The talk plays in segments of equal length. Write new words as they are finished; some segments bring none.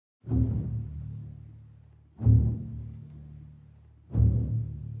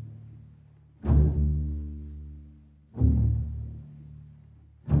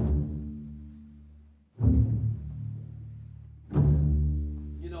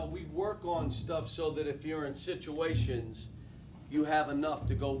work on stuff so that if you're in situations, you have enough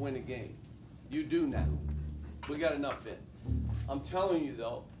to go win a game. You do now. We got enough in. I'm telling you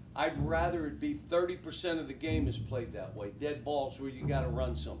though, I'd rather it be 30% of the game is played that way. Dead balls where you got to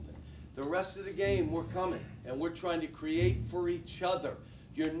run something. The rest of the game, we're coming, and we're trying to create for each other.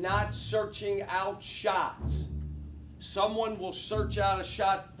 You're not searching out shots. Someone will search out a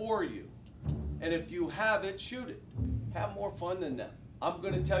shot for you. And if you have it, shoot it. Have more fun than them. I'm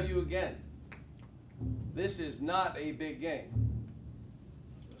going to tell you again, this is not a big game.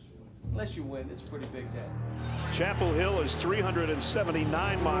 Unless you win, it's a pretty big day. Chapel Hill is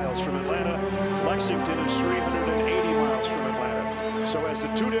 379 miles from Atlanta. Lexington is 380 miles from Atlanta. So as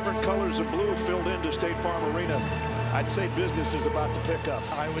the two different colors of blue filled into State Farm Arena, I'd say business is about to pick up.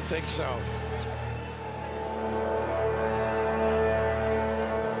 I would think so.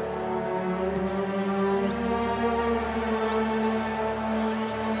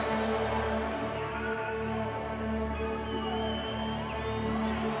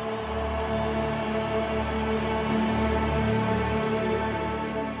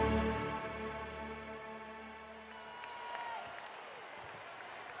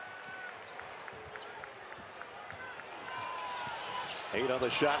 8 on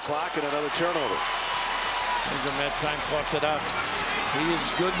the shot clock and another turnover. Ingram that time clocked it up. He is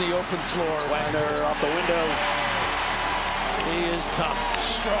good in the open floor. Wagner off the window. He is tough,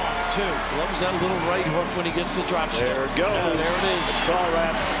 strong too. Loves that little right hook when he gets the drop step. There it goes. Yeah, there it is. Call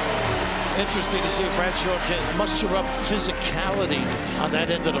wrap. Interesting to see Bradshaw can muster up physicality on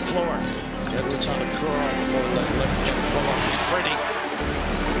that end of the floor. Edwards on a curl. Left pull up. Pretty.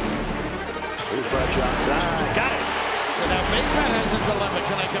 Here's Bradshaw outside. Got it. So now Baycott has the dilemma.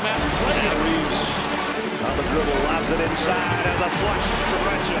 Can I come out and play it? Reeves on the dribble, lobs it inside, and the flush for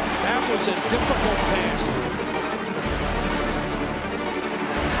Bradshaw. That was a difficult pass.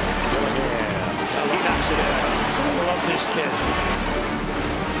 Yeah, he knocks it in. I love this kid.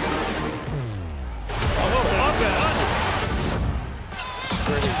 Oh, up and under.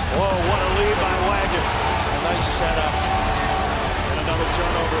 Pretty. Whoa, what a lead by Wagner. A nice setup. And another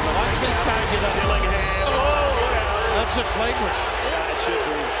turnover. Watch this guy get up. Dillingham. Oh, look out. That's a flagrant. Yeah, it should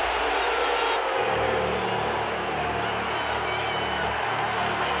be.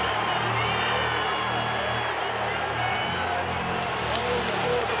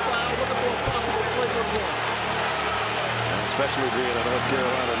 Especially being a North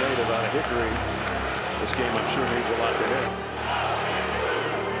Carolina native out of Hickory, this game I'm sure needs a lot to hit.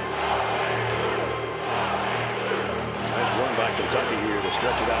 Nice run by Kentucky here to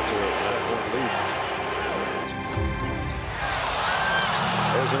stretch it out to a 9-point lead.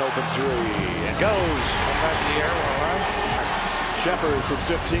 There's an open three, and goes. Back to the arrow, all right. Shepard from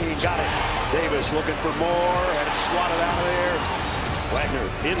 15, got it. Davis looking for more, and it's swatted out of there. Wagner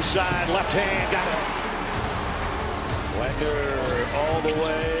inside, left hand, got it. Wagner all the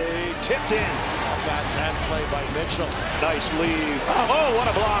way, tipped in. How about that play by Mitchell? Nice lead. Oh, what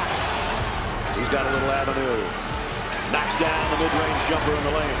a block. He's got a little avenue. Knocks down the mid-range jumper in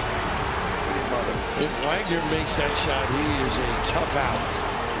the lane. If Wagner makes that shot, he is a tough out.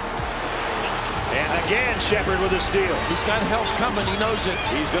 And again, Shepard with a steal. He's got help coming. He knows it.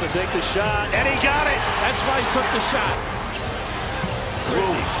 He's going to take the shot, and he got it. That's why he took the shot.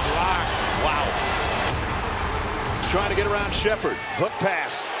 Boom. Block. Wow. Trying to get around Shepard. Hook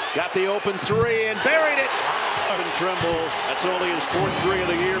pass. Got the open three and buried it. And Trimble. That's only his 4th three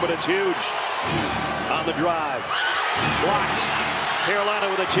of the year, but it's huge. On the drive. Blocked. Carolina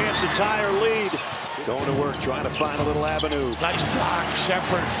with a chance to tie or lead. Going to work, trying to find a little avenue. Nice block,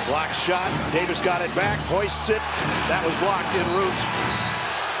 Shepard. Block shot. Davis got it back. Hoists it. That was blocked en route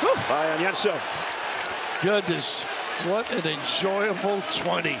by Onyenso. Goodness. What an enjoyable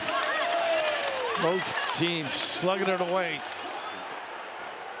 20. Both teams slugging it away.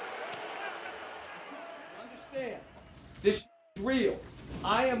 Understand, this is real.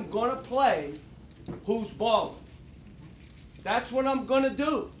 I am going to play who's balling. That's what I'm going to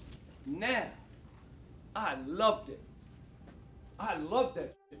do. Now, I loved it. I loved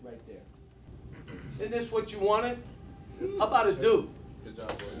that shit right there. Isn't this what you wanted? How about a do? Good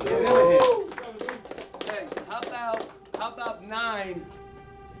job, boys. Hey, how about 9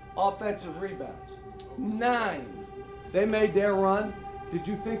 offensive rebounds? 9. They made their run. Did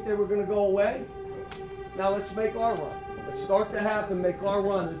you think they were going to go away? Now let's make our run. Let's start the half and make our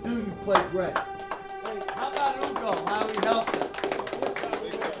run. The dude, you played great. Hey, how about Ugo? How he helped us?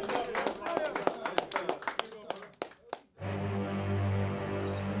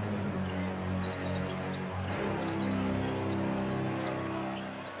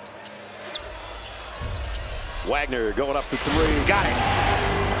 Wagner going up the three. Got it.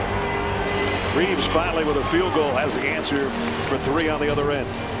 Reeves finally with a field goal has the answer for 3 on the other end.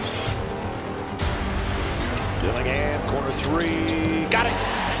 Dillingham, corner 3, got it.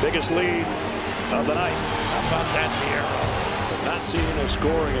 Biggest lead of the night. How about that, Diarra? Not seeing a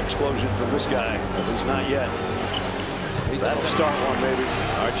scoring explosion from this guy, at least not yet. That'll start one, maybe.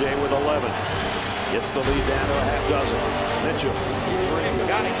 RJ with 11. Gets the lead down to a half dozen. Mitchell, 3,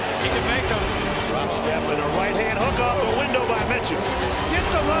 got it. He can make them. Drop step and a right-hand hook off the window by Mitchell. Get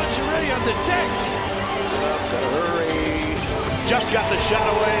the lingerie on the deck. Close it up, gotta hurry. Just got the shot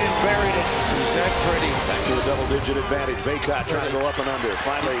away and buried it. Is that pretty? Back to a double-digit advantage. Baycott trying to go up and under.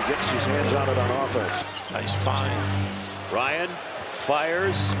 Finally gets his hands on it on offense. Nice find. Ryan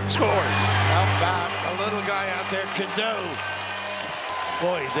fires, scores. How about a little guy out there, Cadeau?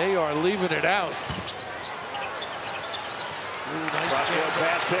 Boy, they are leaving it out. Ooh, nice Cross-court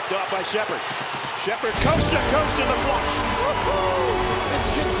pass picked off by Shepard. Shepard coast to coast in the flush. It's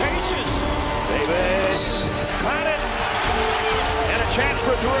contagious. Davis caught it. And a chance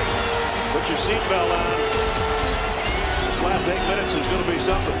for 3. Put your seatbelt on. This last 8 minutes is going to be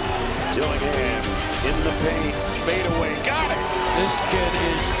something. Dillingham in the paint. Fade away. Got it. This kid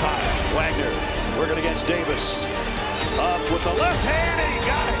is tough. Wagner working against Davis. Up with the left hand, and he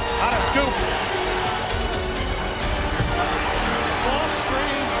got it. On a scoop. Ball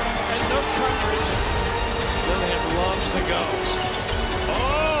screen and no coverage. Dillingham loves to go.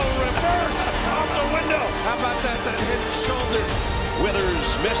 Oh, reverse off the window. How about that hit shoulder? Withers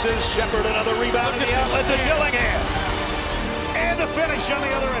misses. Shepard another rebound in the outlet to Dillingham. And the finish on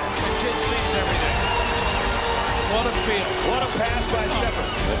the other end. The kid sees everything. What a feel. What a pass by Shepard.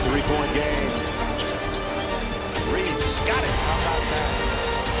 A 3-point game. Reeves got it. How about that?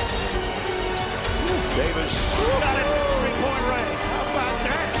 Davis got it. 3-point range. How about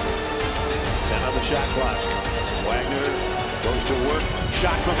that? 10 on the shot clock. Wagner goes to work.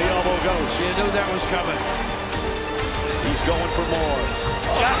 Shot from the elbow goes. You knew that was coming. He's going for more.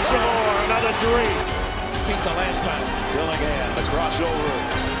 Got some more. Another 3. Beat the last time. Dillingham, the crossover.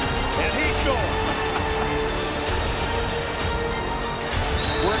 And he scores.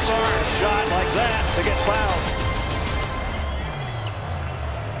 Works for a shot like that to get fouled.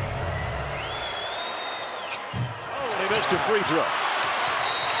 Oh, they missed a free throw.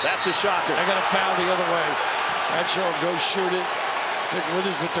 That's a shocker. I got a foul the other way. Bradshaw go shoot it. Dick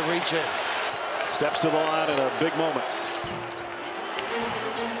Withers with the reach in. Steps to the line in a big moment.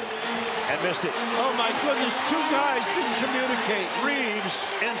 And missed it. Oh my goodness, 2 guys didn't communicate. Reeves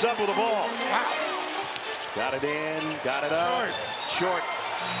ends up with the ball. Wow. Got it in, got it out. Short.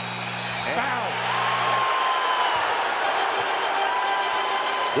 And Foul.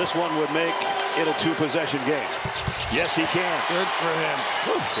 this one would make it a 2-possession game. Yes, he can. Good for him.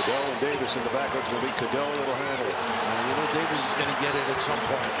 Cadeau and Davis in the backcourt. It's going to be Cadeau that'll handle it. You know Davis is going to get it at some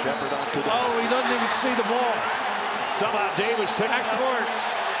point. Shepard on Cadeau. Oh, he doesn't even see the ball. Somehow Davis picked it up. Backcourt.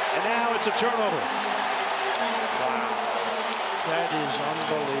 And now it's a turnover. Wow. That is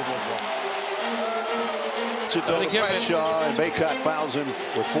unbelievable. To Bradshaw, and Baycott fouls him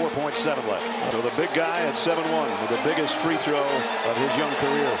with 4.7 left. So the big guy at 7-1 with the biggest free throw of his young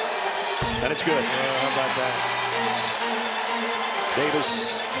career. And it's good. Yeah, how about that?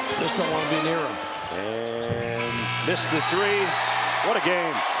 Davis. Just don't want to be near him. And missed the 3. What a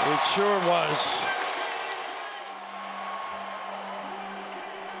game. It sure was.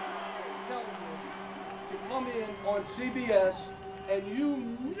 To come in on CBS and you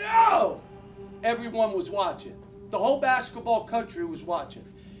know everyone was watching. The whole basketball country was watching,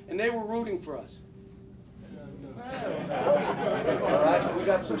 and they were rooting for us. All right, we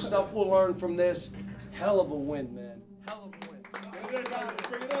got some stuff we'll learn from this. Hell of a win, man. Hell of a win.